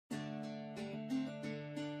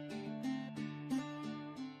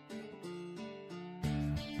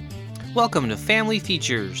Welcome to Family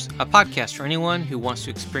Features, a podcast for anyone who wants to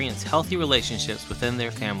experience healthy relationships within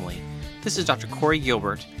their family. This is Dr. Corey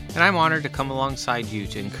Gilbert, and I'm honored to come alongside you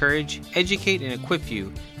to encourage, educate, and equip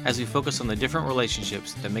you as we focus on the different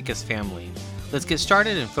relationships that make us family. Let's get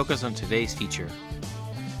started and focus on today's feature.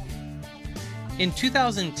 In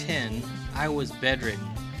 2010, I was bedridden,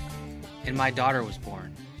 and my daughter was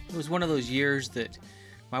born. It was one of those years that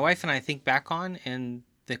my wife and I think back on, and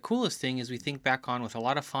the coolest thing is we think back on with a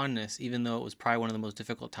lot of fondness, even though it was probably one of the most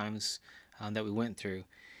difficult times that we went through.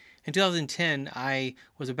 In 2010, I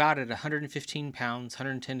was about at 115 pounds,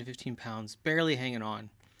 110 to 15 pounds, barely hanging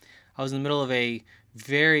on. I was in the middle of a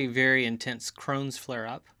very, very intense Crohn's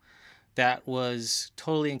flare-up that was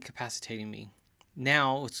totally incapacitating me.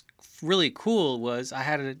 Now, what's really cool was I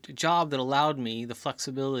had a job that allowed me the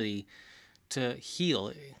flexibility to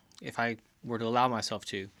heal if I were to allow myself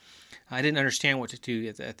to. I didn't understand what to do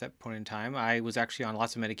at that point in time. I was actually on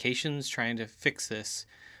lots of medications trying to fix this,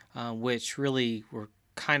 which really were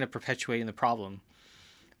kind of perpetuating the problem.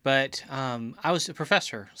 But I was a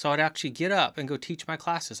professor, so I'd actually get up and go teach my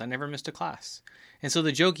classes. I never missed a class. And so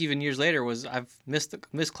the joke even years later was I've missed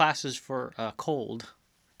classes for cold,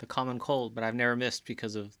 the common cold, but I've never missed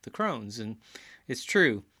because of the Crohn's. And it's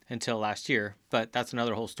true until last year, but that's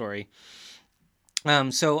another whole story.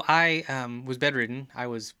 So I was bedridden. I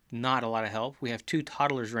was not a lot of help. We have 2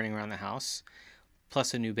 toddlers running around the house,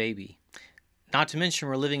 plus a new baby. Not to mention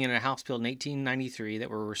we're living in a house built in 1893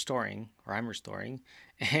 that we're restoring, or I'm restoring,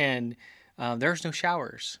 and there's no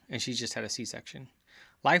showers, and she just had a C-section.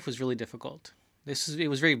 Life was really difficult. It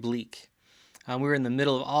was very bleak. We were in the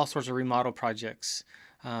middle of all sorts of remodel projects,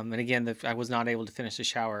 and again, I was not able to finish the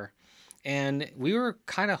shower, and we were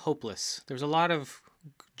kind of hopeless. There was a lot of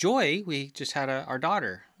joy. We just had our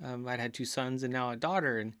daughter. I'd had 2 sons and now a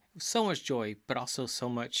daughter, and so much joy, but also so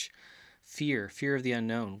much fear of the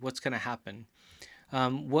unknown. What's going to happen?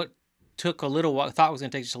 What took a little while, thought was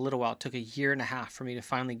going to take just a little while, it took 1.5 years for me to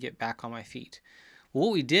finally get back on my feet. Well,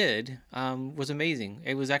 what we did was amazing.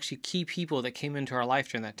 It was actually key people that came into our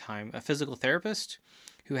life during that time. A physical therapist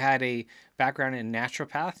who had a background in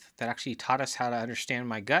naturopath that actually taught us how to understand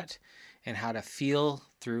my gut and how to feel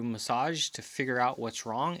through massage to figure out what's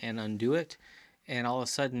wrong and undo it. And all of a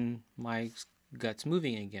sudden, my gut's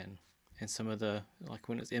moving again. And some of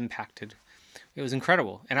when it was impacted, it was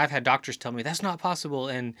incredible. And I've had doctors tell me, that's not possible.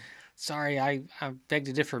 And sorry, I beg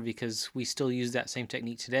to differ because we still use that same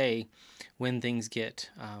technique today when things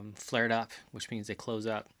get flared up, which means they close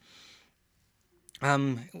up.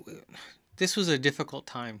 This was a difficult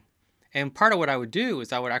time. And part of what I would do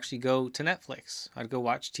is I would actually go to Netflix. I'd go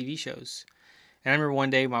watch TV shows. And I remember one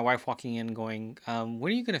day my wife walking in going, when are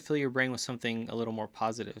you going to fill your brain with something a little more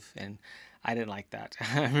positive? And I didn't like that.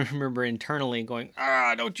 I remember internally going,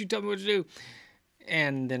 don't you tell me what to do.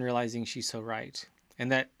 And then realizing she's so right.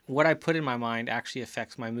 And that what I put in my mind actually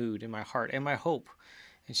affects my mood and my heart and my hope.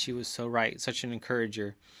 And she was so right, such an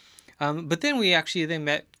encourager. But then we actually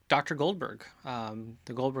met Dr. Goldberg,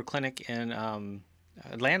 the Goldberg Clinic in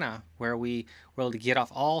Atlanta, where we were able to get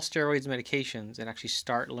off all steroids and medications and actually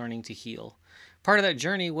start learning to heal. Part of that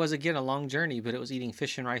journey was, again, a long journey, but it was eating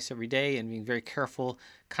fish and rice every day and being very careful,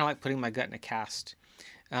 kind of like putting my gut in a cast.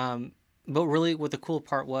 But really what the cool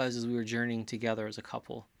part was is we were journeying together as a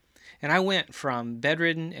couple. And I went from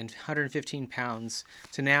bedridden and 115 pounds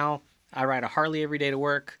to now I ride a Harley every day to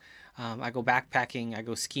work. I go backpacking, I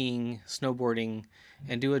go skiing, snowboarding,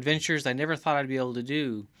 and do adventures I never thought I'd be able to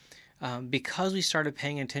do. Because we started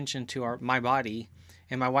paying attention to my body,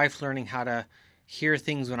 and my wife learning how to hear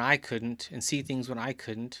things when I couldn't and see things when I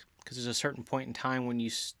couldn't, because there's a certain point in time when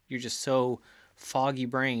you're just so foggy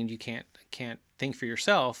brained you can't think for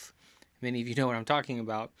yourself. Many of you know what I'm talking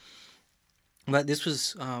about. But this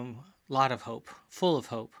was a lot of hope, full of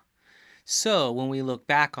hope. So when we look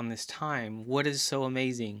back on this time, what is so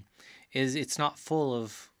amazing is it's not full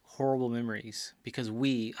of horrible memories, because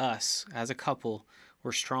us as a couple,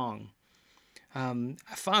 were strong.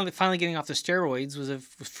 Finally getting off the steroids was a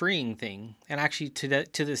freeing thing, and actually to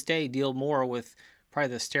this day deal more with probably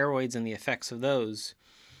the steroids and the effects of those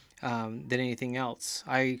than anything else.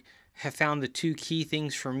 I have found the 2 key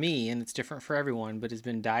things for me, and it's different for everyone, but it's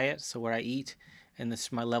been diet, so what I eat, and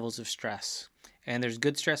my levels of stress. And there's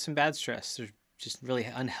good stress and bad stress. There's just really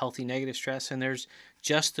unhealthy negative stress, and there's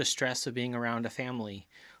just the stress of being around a family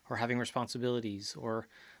or having responsibilities or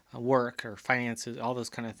work or finances, all those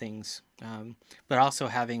kind of things, but also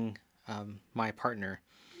having my partner.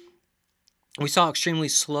 We saw extremely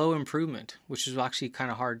slow improvement, which is actually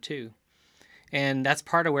kind of hard too. And that's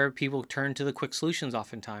part of where people turn to the quick solutions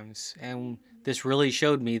oftentimes. And this really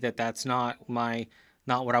showed me that that's not my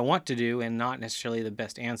not what I want to do and not necessarily the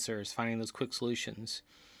best answers, finding those quick solutions.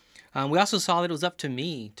 We also saw that it was up to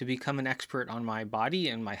me to become an expert on my body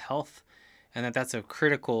and my health, and that's a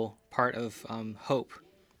critical part of hope.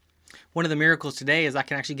 One of the miracles today is I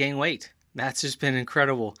can actually gain weight. That's just been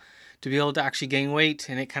incredible to be able to actually gain weight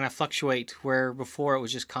and it kind of fluctuate, where before it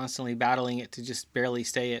was just constantly battling it to just barely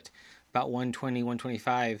stay at about 120,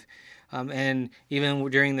 125. And even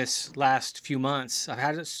during this last few months, I've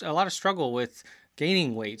had a lot of struggle with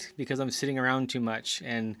gaining weight because I'm sitting around too much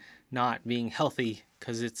and not being healthy,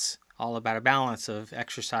 because it's all about a balance of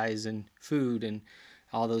exercise and food and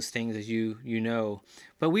all those things, as you know.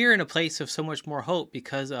 But we are in a place of so much more hope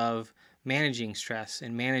because of managing stress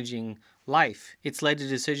and managing life. It's led to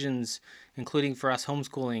decisions, including for us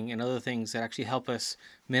homeschooling and other things that actually help us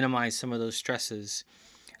minimize some of those stresses.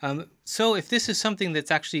 So if this is something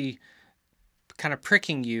that's actually kind of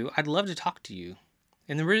pricking you, I'd love to talk to you.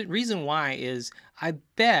 And the reason why is I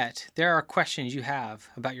bet there are questions you have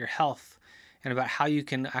about your health and about how you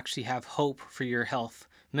can actually have hope for your health,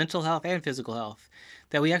 mental health and physical health,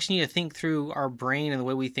 that we actually need to think through our brain and the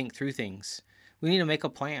way we think through things. We need to make a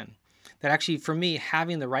plan. That actually, for me,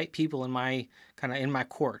 having the right people in my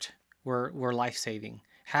court were life-saving.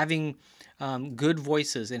 Having good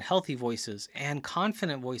voices and healthy voices and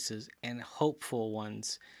confident voices and hopeful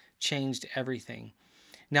ones changed everything.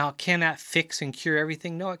 Now, can that fix and cure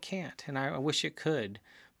everything? No, it can't, and I wish it could.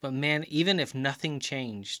 But man, even if nothing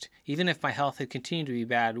changed, even if my health had continued to be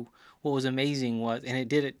bad, what was amazing was, and it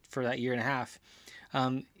did it for that year and a half,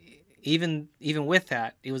 even with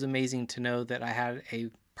that, it was amazing to know that I had a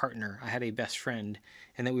partner, I had a best friend,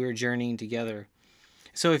 and that we were journeying together.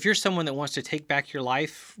 So if you're someone that wants to take back your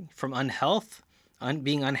life from unhealth,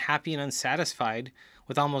 being unhappy and unsatisfied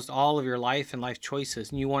with almost all of your life and life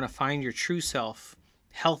choices, and you want to find your true self,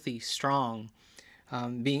 healthy, strong,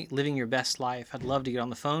 living your best life, I'd love to get on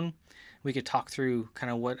the phone. We could talk through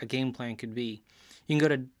kind of what a game plan could be. You can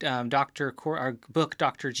go to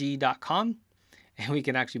bookdrg.com, and we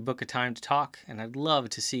can actually book a time to talk. And I'd love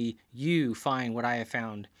to see you find what I have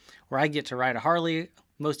found, where I get to ride a Harley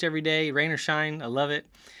most every day, rain or shine. I love it.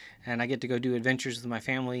 And I get to go do adventures with my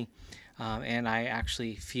family. And I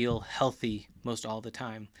actually feel healthy most all the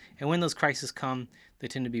time. And when those crises come, they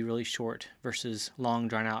tend to be really short versus long,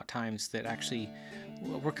 drawn-out times that actually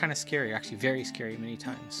were kind of scary, actually very scary many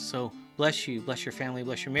times. So bless you, bless your family,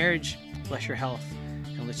 bless your marriage, bless your health,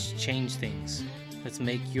 and let's change things. Let's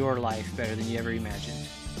make your life better than you ever imagined.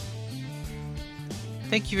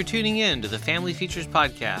 Thank you for tuning in to the Family Features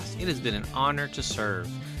Podcast. It has been an honor to serve.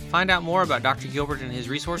 Find out more about Dr. Gilbert and his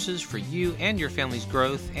resources for you and your family's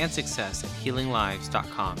growth and success at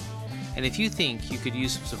healinglives.com. And if you think you could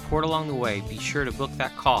use some support along the way, be sure to book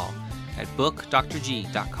that call at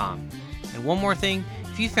bookdrg.com. And one more thing,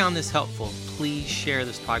 if you found this helpful, please share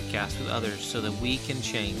this podcast with others so that we can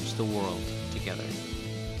change the world together.